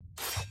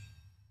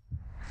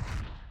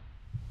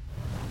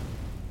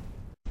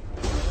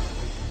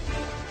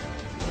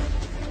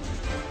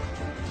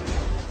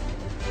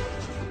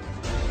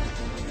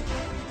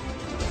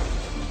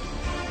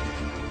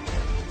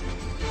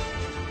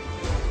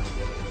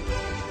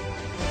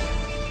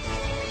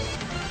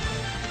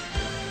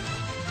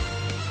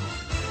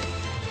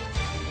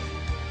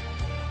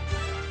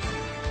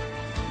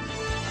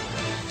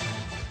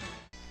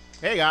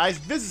Hey guys,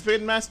 this is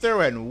Pikmin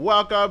Master and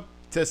welcome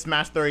to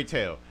Smash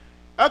 32.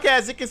 Okay,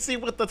 as you can see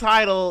with the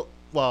title,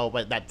 well,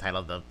 but that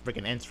title, the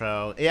freaking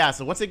intro. Yeah,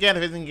 so once again,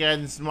 I'm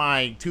against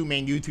my two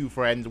main YouTube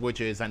friends,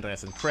 which is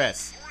Andres and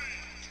Chris.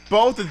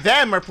 Both of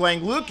them are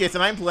playing Lucas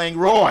and I'm playing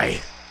Roy.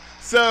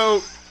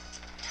 So,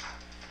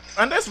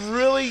 Andres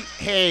really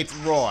hates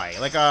Roy.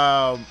 Like,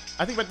 I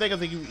think he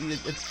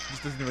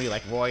just doesn't really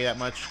like Roy that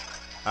much.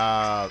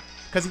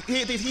 Because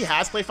he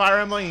has played Fire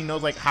Emblem and he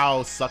knows, like,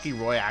 how sucky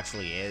Roy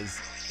actually is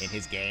in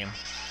his game,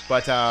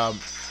 but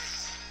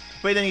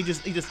then he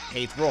just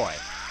hates Roy.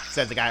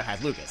 Says the guy who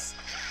has Lucas,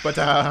 but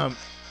then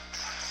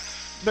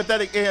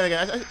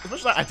again,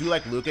 especially I do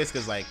like Lucas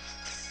because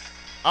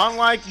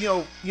unlike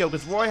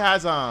because Roy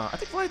has I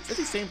think Roy does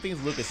the same thing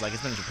as Lucas. Like,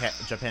 it's been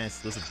Japan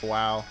exclusive for a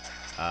while,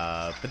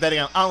 but then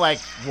again,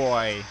 unlike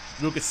Roy,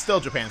 Lucas is still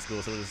Japan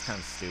exclusive, so it's kind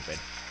of stupid.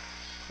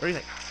 Or he's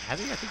like, has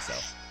he? I think so.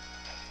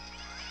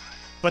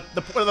 But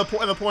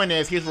the point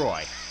is, here's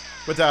Roy,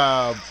 but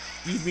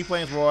he's me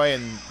playing as Roy,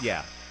 and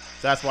yeah.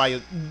 So that's why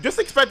you just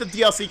expect the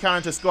DLC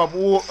counter to go up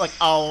like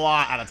a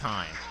lot at a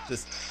time.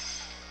 Just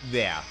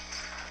yeah.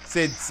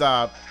 Since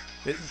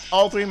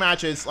all three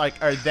matches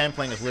are them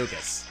playing as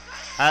Lucas.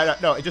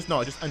 I'm just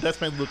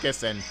playing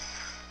Lucas and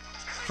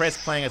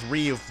Chris playing as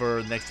Ryu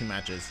for the next two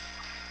matches.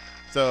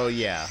 So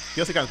yeah,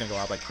 DLC counter's gonna go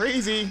up like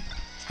crazy.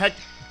 Heck,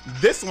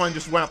 this one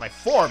just went up by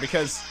 4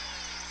 because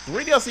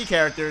 3 DLC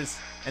characters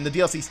and the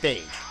DLC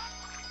stage.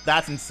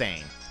 That's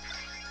insane.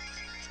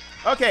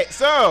 Okay,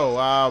 so,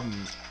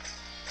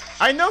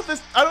 I know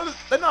this, I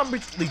know I'm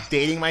really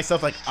dating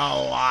myself, like, a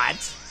lot,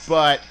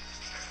 but,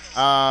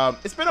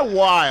 it's been a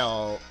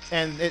while,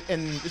 and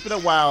it's been a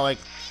while, like,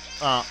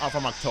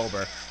 from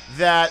October,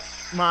 that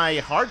my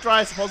hard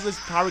drive supposedly is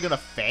probably gonna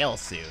fail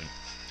soon.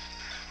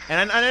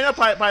 And I know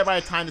by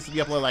the time this will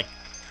be uploaded,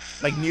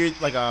 near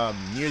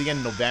the end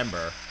of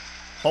November,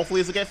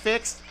 hopefully this will get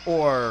fixed,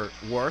 or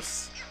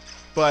worse,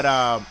 but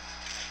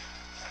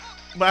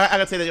I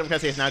gotta say that I'm gonna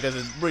say this now because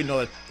I really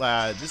know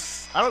that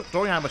I don't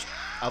really have much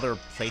other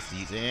place to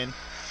use it in.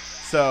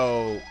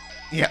 So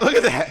yeah, look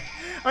at that.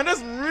 And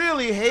this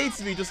really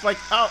hates me, just like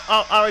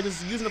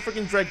just using the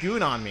freaking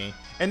Dragoon on me.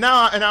 And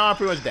now I'm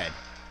pretty much dead.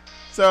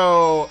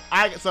 So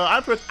I'm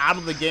pretty much out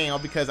of the game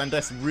because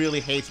Andres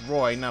really hates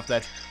Roy enough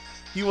that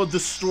he will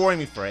destroy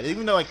me for it.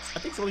 Even though I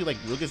think somebody like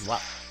Lucas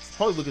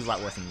Lucas is a lot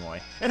worse than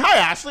Roy. And hi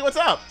Ashley, what's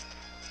up?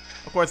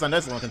 Of course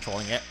Andres is the one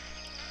controlling it.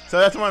 So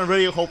that's what I'm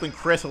really hoping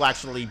Chris will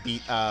actually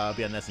be on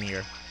this in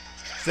here.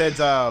 Since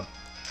because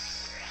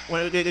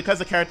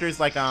the character is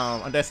like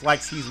Andres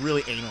likes, he's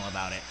really anal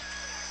about it.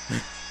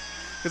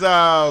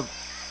 Because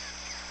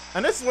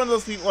and this is one of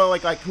those people who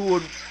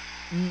would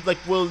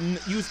will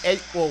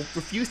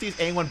refuse to use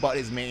anyone but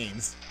his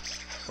mains,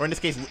 or in this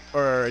case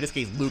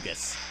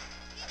Lucas,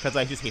 because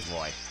he just hates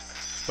Roy.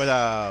 But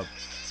I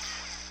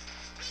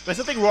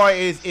still think Roy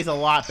is a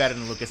lot better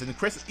than Lucas, and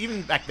Chris,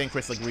 even back then,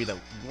 Chris agreed that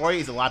Roy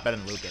is a lot better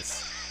than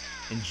Lucas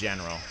in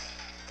general.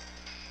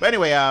 But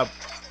anyway, as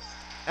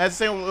I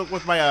say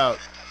with my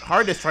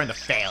hard disk trying to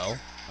fail,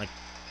 like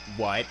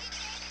what?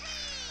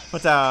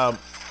 But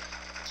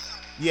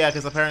yeah,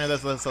 because apparently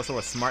there's a sort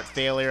of smart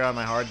failure on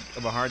my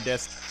hard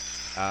disk.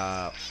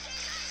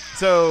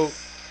 So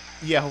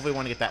yeah, hopefully I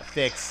want to get that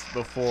fixed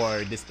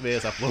before this video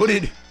is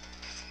uploaded.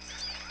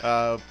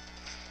 No,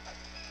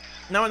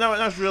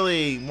 it's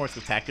really more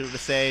spectacular to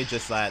say,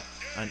 just that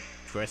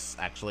Chris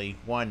actually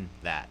won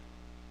that.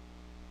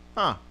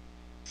 Huh.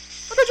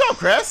 Well, good job,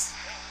 Chris!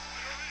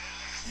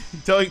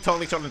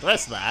 totally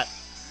addressed that.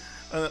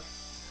 So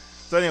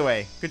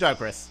anyway, good job,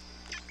 Chris.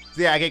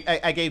 So yeah,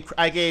 I gave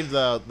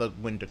the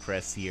win to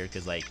Chris here,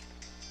 because that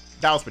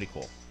was pretty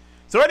cool.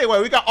 So anyway,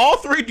 we got all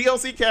 3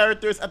 DLC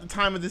characters at the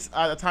time of this,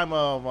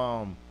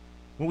 when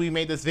we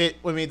made this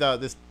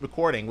this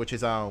recording, which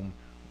is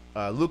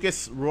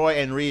Lucas, Roy,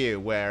 and Ryu,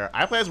 where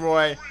I play as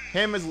Roy,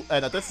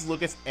 this is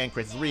Lucas, and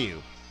Chris is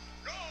Ryu.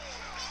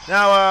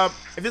 Now,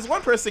 if there's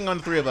one person on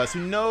the 3 of us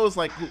who knows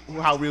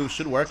how Ryu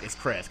should work, it's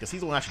Chris, because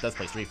he's the one who actually does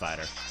play Street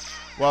Fighter.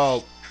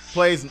 Well,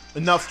 plays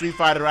enough Street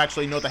Fighter to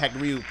actually know what the heck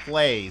Ryu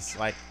plays.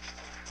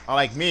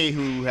 Unlike me,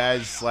 who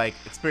has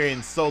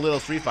experienced so little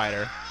Street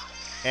Fighter,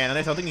 and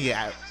I don't think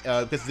because he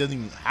doesn't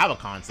even have a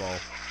console,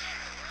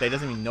 that he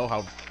doesn't even know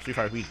how Street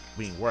Fighter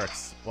Wii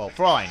works. Well,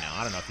 for all I know,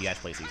 I don't know if he guys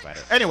play Street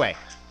Fighter. Anyway.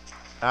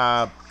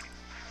 Going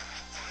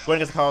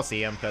against the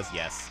Coliseum, because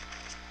yes.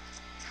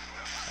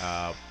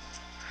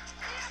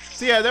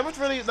 So yeah, that was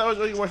really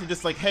worth it.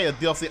 Just hey,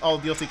 all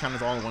the DLC content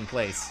is all in one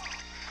place.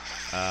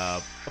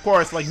 Of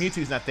course,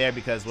 Mewtwo's not there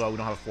because we don't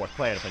have a 4th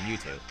player to play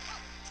Mewtwo.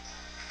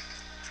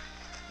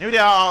 Maybe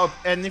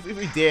and if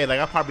we did,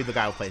 I'll probably be the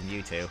guy who plays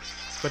Mewtwo.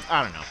 But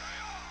I don't know.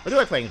 I do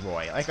like playing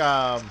Roy.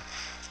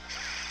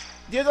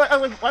 Yeah, I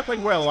like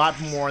playing Roy a lot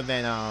more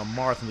than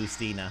Marth and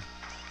Lucina.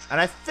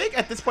 And I think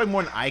at this point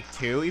more than Ike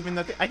too, even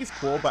though Ike is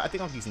cool, but I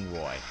think I'm using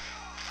Roy.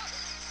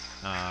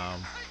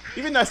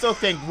 Even though I still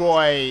think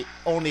Roy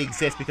only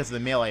exists because of the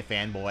Melee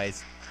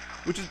fanboys,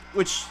 which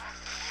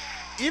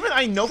even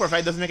I know for a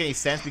fact doesn't make any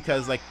sense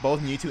because both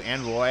Mewtwo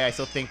and Roy, I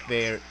still think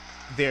they're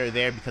they're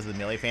there because of the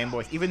Melee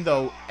fanboys, even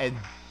though in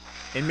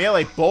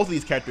Melee both of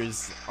these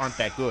characters aren't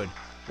that good.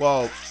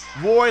 Well,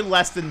 Roy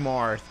less than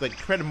Marth. Like,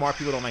 compared to Marth,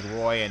 people don't like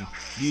Roy, and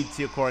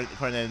Mewtwo,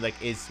 according to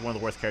like, is one of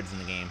the worst characters in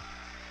the game.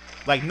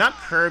 Like, not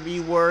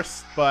Kirby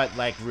worse, but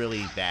like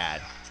really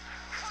bad.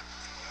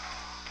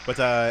 But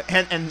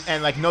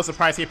and like, no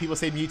surprise here, people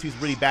say Mewtwo's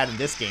really bad in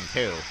this game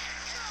too.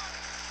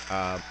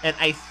 And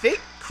I think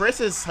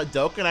Chris's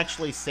Hadouken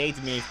actually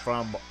saved me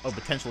from a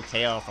potential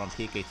KO from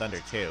PK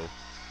Thunder too.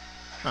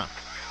 Huh.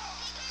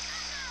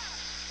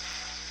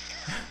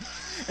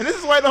 And this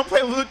is why I don't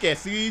play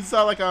Lucas. You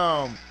saw like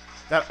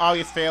that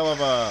obvious fail of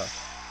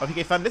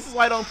PK Thunder. This is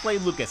why I don't play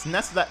Lucas, and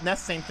that's the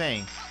same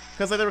thing.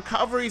 Because like the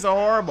recoveries are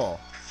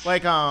horrible.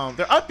 Like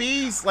their up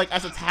Bs, like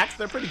as attacks,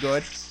 they're pretty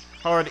good.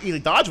 Or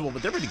easily dodgeable,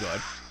 but they're pretty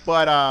good.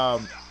 But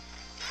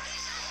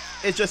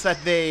it's just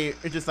that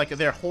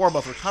they're horrible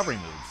at recovery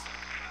moves.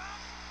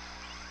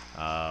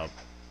 I'm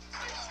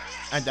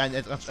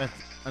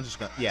just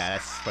gonna, yeah,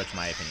 that's pretty much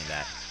my opinion of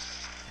that.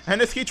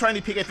 And just keep trying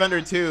to PK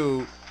Thunder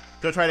too.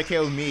 They'll try to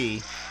KO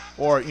me,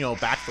 or you know,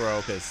 back throw,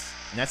 because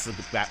that's the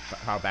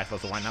power back throw.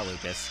 So why not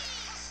Lucas?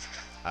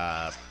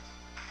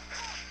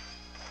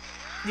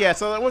 Yeah.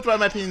 So that was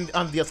my opinion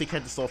on the DLC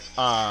character so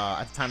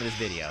at the time of this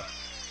video.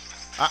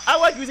 I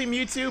like using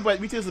Mewtwo,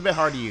 but Mewtwo is a bit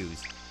hard to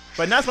use.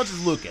 But not as much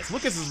as Lucas.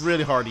 Lucas is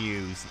really hard to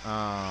use. Do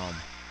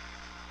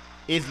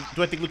I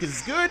think Lucas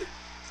is good?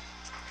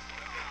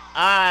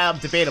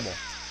 Debatable.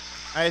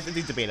 I think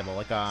it's debatable.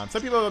 Like,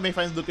 some people may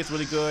find Lucas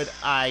really good.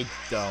 I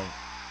don't.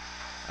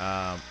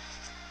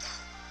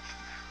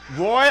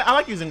 Roy, I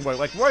like using Roy.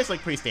 Like, Roy's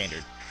like pretty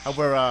standard.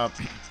 However,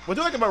 what I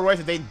do like about Roy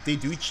is that they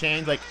do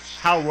change like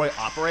how Roy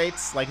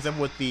operates. Like,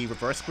 example with the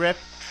reverse grip.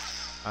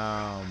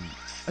 I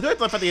do like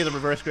the fact that he has a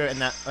reverse grip,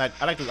 and that I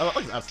like the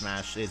up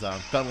smash is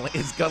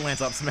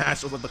Gunlance up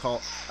smash. I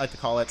like to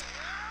call it,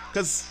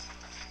 because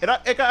I feel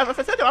like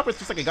it operates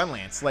just like a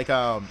Gunlance. Like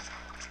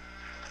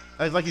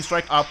you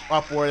strike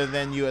upward, and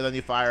then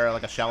you fire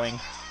like a shelling.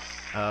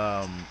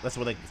 That's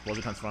where like the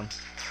explosion comes from.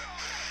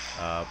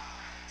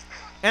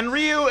 And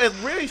Ryu is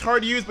really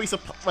hard to use,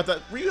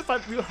 but Ryu is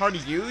hard to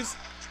use.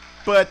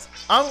 But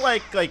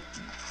unlike like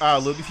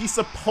Lucas, he's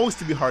supposed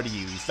to be hard to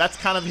use. That's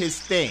kind of his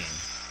thing.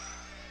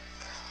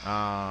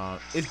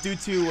 It's due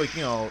to like,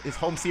 you know, his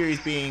home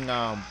series being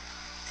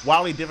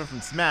wildly different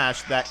from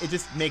Smash, that it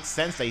just makes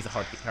sense that he's a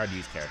hard to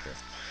use character.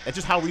 That's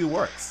just how Ryu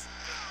works.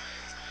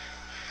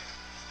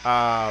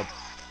 That's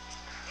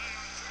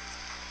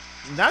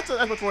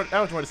much more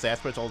to say.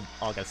 That's pretty much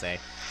all I gotta say.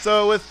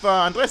 So with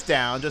Andres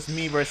down, just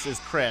me versus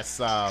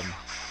Chris, and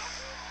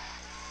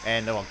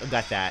well,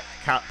 got that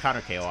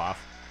counter KO off.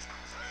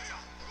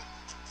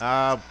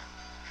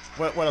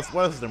 What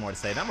else is there more to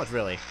say? Not much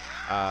really.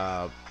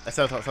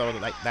 So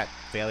like that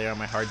failure on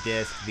my hard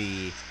disk,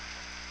 the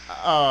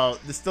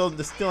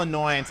still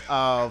annoyance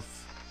of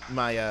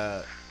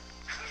my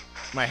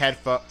my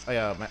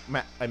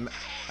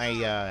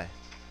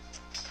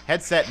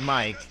headset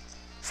mic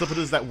still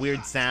produces that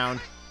weird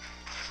sound.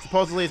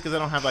 Supposedly it's because I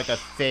don't have like a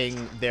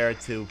thing there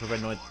to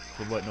prevent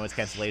noise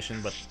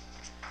cancellation, but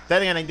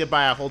then again I need to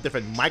buy a whole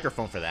different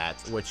microphone for that,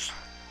 which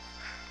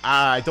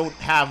I don't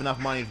have enough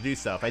money to do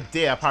so. If I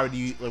did, I'd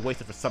probably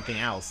waste it for something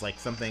else, like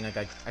something like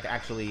I could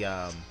actually,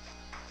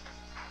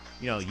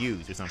 you know,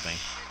 use or something.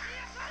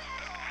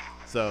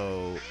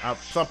 So I'm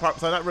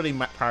not really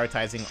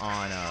prioritizing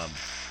on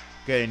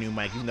getting a new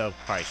mic, even though I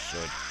probably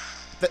should.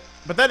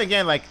 But then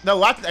again, like, there are a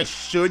lot that I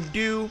should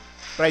do,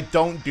 but I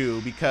don't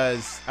do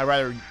because I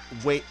rather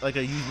wait, like,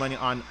 I use money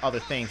on other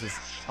things.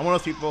 I'm one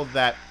of those people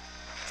that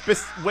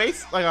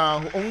waste, like,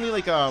 only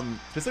like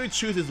specifically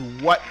chooses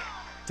what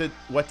to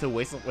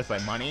waste with my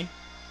money,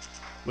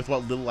 with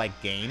what little I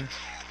gain.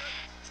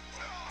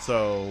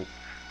 So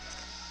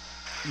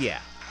yeah,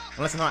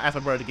 unless I ask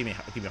my brother to give me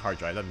a hard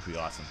drive, that'd be pretty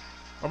awesome,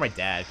 or my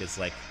dad, because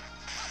like,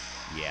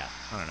 yeah,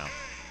 I don't know.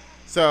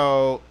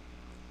 So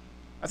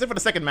that's it for the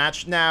second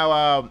match.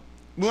 Now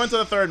move on to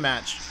the third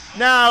match.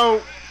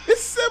 Now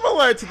it's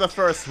similar to the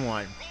first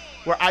one,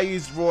 where I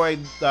used Roy,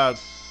 you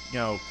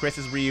know, Chris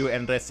is Ryu,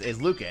 and this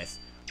is Lucas,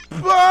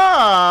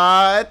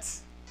 but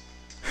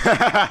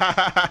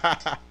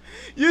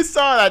you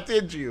saw that,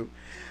 didn't you?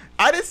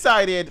 I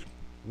decided,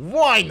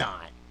 why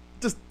not?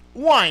 Just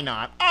why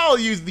not? I'll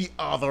use the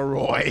other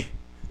Roy.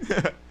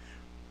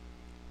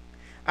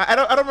 I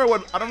don't remember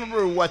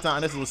what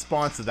this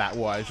response to that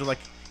was. Just like,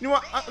 you know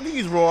what? I'm gonna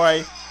use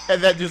Roy,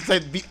 and then just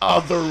said the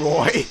other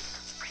Roy.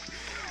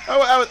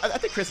 I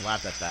think Chris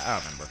laughed at that. I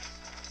don't remember.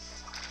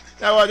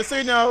 Now, just so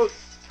you know,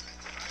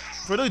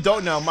 for those who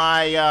don't know,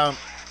 my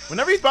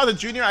whenever he's Bowser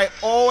Jr., I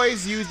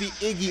always use the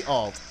Iggy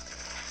ult.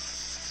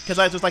 Because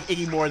I just like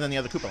Iggy more than the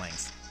other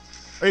Koopalings.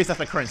 Or at least that's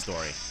my current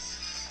story.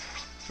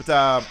 But,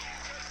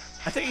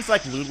 I think he's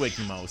like Ludwig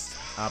the most,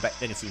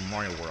 back in Super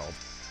Mario World.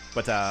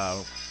 But,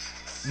 now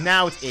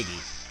it's Iggy.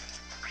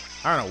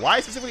 I don't know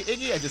why specifically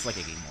Iggy, I just like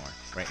Iggy more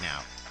right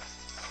now.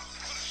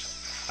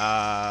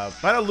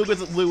 But I know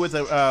Ludwig's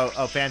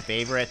a fan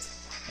favorite,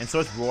 and so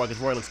is Roy,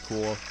 because Roy looks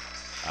cool.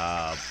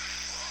 And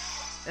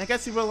I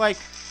guess people like,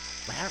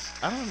 Larry,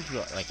 I don't know if you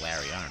like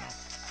Larry, I don't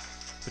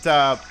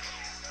know.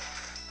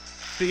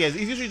 But yeah,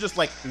 he's usually just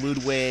like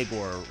Ludwig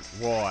or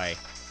Roy.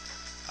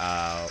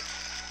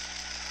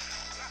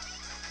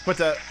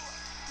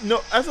 No,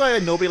 that's why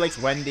nobody likes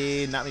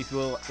Wendy. Not many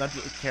people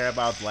care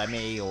about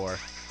Lemmy, or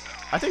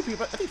I think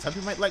some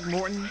people might like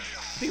Morton. I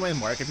think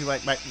Morton people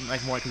might like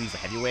Morton because he's a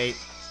heavyweight.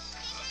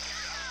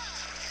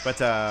 But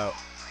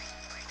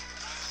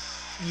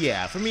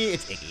yeah, for me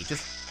it's Iggy.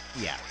 Just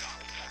yeah.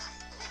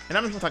 And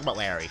I'm just gonna talk about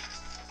Larry.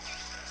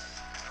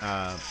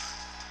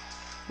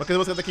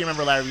 Because I can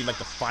remember Larry being like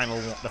the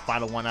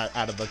final one out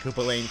of the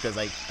Koopa Lane, because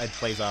like I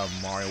plays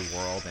Mario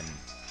World and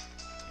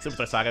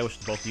Superstar Saga, which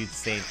both use the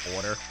same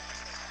order.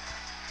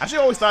 Actually,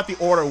 I always thought the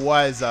order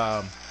was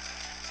I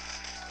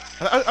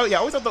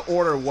always thought the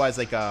order was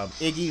like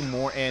Iggy,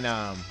 Morton,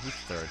 who's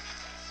third?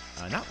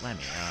 Not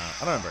Lemmy.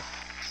 I don't remember.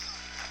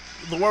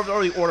 The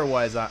order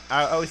was I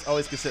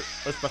always consider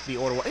the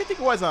order. I think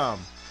it was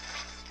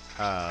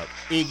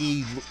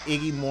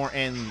Iggy,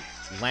 Morton,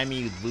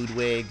 Lemmy,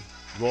 Ludwig,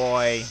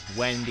 Roy,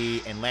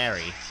 Wendy, and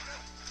Larry.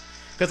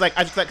 Because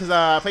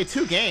I played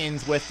 2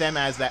 games with them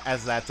as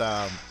that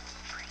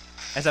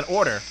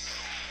order,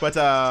 but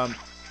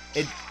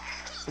it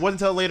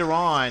wasn't until later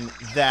on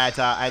that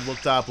I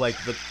looked up like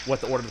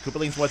what the order of the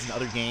Koopalings was in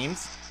other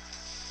games,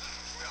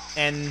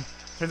 and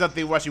turns out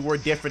they actually were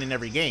different in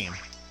every game,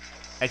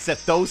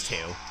 except those 2,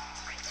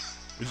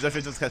 which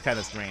is just kind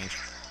of strange.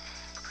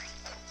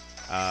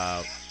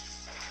 Because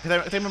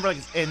I remember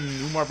like in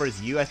New Mario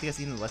Bros. U, I think I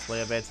seen the Let's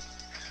Play of it,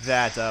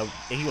 that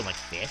he was like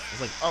 5th. I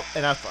was like, oh,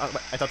 and I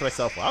thought to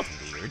myself, well,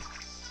 that's weird.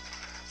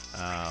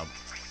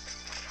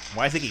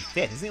 Why is he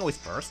 5th? Isn't he always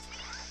 1st?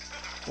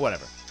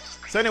 Whatever.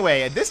 So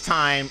anyway, at this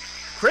time,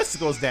 Chris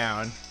goes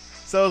down.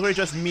 So it's really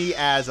just me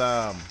as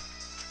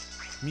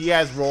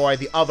Roy,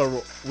 the other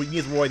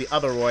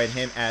Roy, and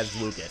him as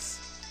Lucas.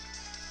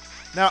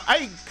 Now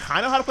I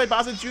kind of know how to play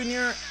Bowser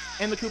Jr.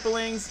 and the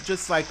Koopalings,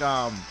 just like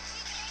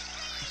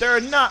they're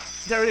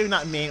really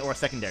not main or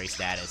secondary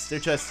status. They're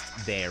just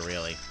there,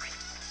 really.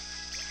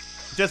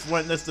 Just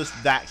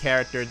that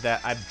character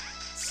that I'm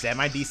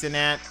semi-decent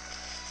at.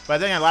 But I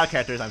think a lot of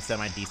characters I'm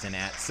semi-decent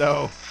at,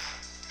 so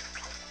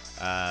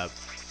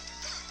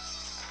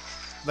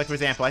like for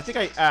example, I think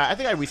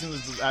I recently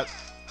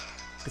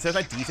consider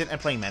I decent at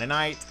playing Meta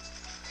Knight.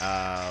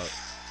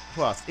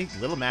 Who else? I think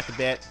Little Mac a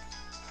bit.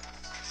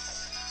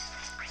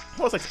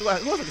 Who else like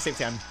the same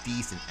thing I'm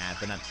decent at,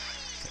 but not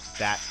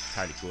that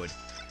entirely good.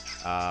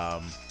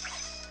 I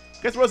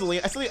guess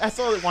Rosalina. I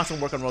still want some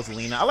work on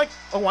Rosalina. I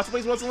want to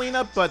play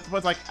Rosalina,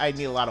 but like I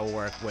need a lot of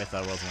work with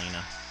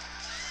Rosalina.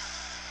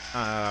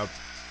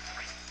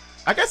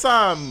 I guess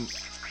I'm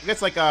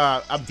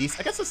decent.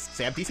 I guess I'll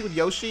say I'm decent with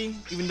Yoshi,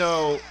 even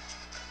though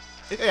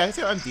yeah, I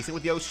say I'm decent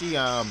with Yoshi.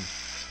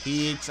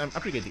 Peach, I'm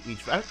pretty good at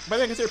Peach, but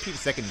I consider Peach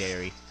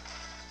secondary.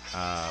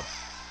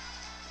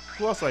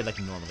 Who else do I like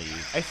normally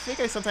use? I think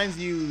I sometimes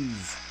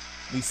use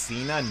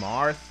Lucina and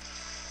Marth.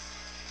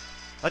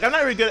 Like I'm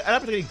not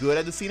particularly good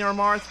at Lucina or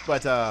Marth,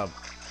 but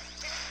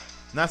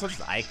not so much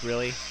as Ike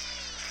really.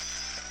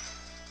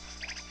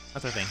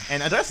 That's the thing.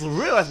 And I just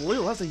realized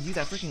Lil has to use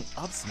that freaking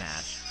up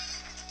smash.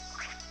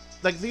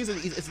 Like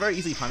it's very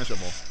easily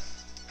punishable.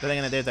 But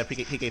then there's that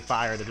PK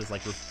Fire that just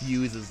like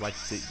refuses like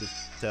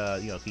to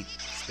you know keep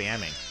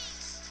spamming.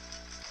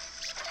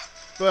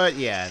 But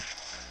yeah.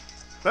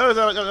 But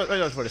I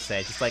was what to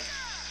say. Just like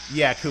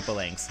yeah,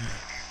 Koopalings.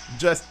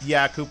 Just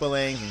yeah,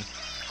 Koopalings and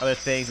other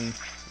things. And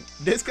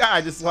this guy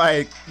just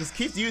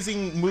keeps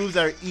using moves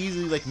that are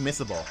easily like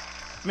missable.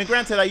 I mean,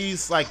 granted, I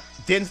use like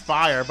Din's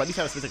Fire, but at least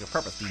I have a specific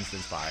purpose to use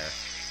Din's Fire,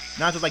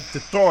 not just like to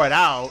throw it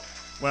out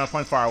when I'm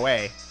point far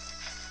away.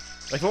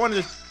 Like if I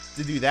wanted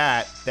to do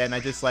that, then I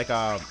just like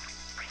I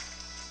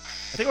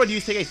think I would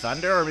use PK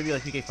Thunder or maybe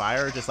like PK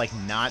Fire, just like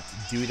not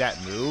do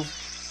that move,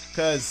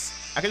 because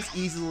I can just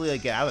easily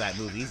like, get out of that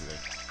move easily.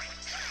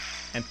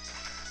 And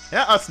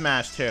that up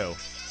smash too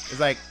is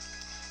like.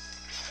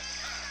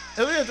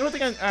 The one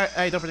thing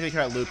I don't particularly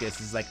care about Lucas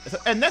is like,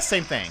 and that's the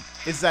same thing,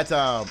 is that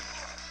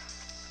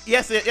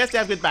yes, they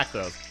have good back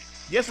throws.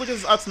 Yes,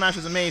 Lucas' up smash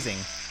is amazing,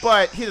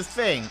 but here's the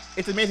thing,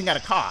 it's amazing at a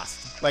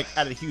cost, like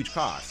at a huge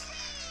cost.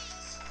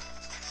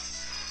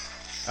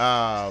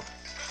 I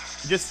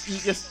could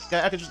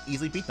just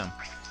easily beat them.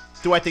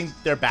 Do I think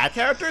they're bad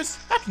characters?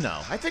 Heck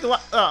no. I think a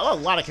lot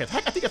of characters.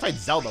 Heck, I think I fight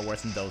Zelda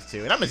worse than those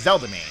 2, and I'm a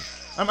Zelda main.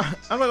 I'm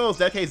one of those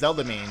dedicated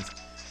Zelda mains,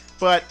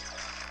 but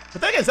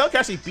then again, Zelda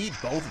can actually beat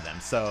both of them.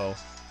 So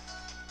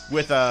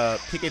with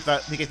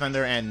PK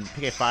Thunder and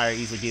PK Fire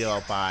easily beat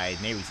out by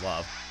Neri's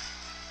Love.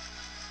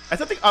 I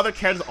still think other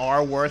characters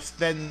are worse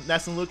than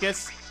Ness and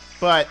Lucas,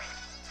 but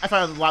I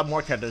find a lot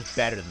more characters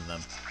better than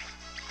them.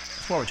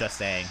 That's what we're just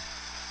saying.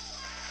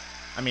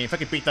 I mean, if I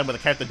could beat them with a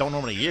character I don't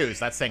normally use,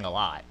 that's saying a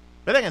lot.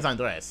 But then it's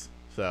Andres,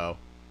 so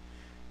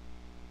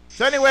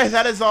anyway,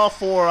 that is all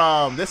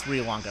for this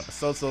really long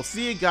episode. So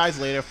see you guys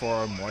later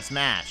for more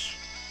Smash.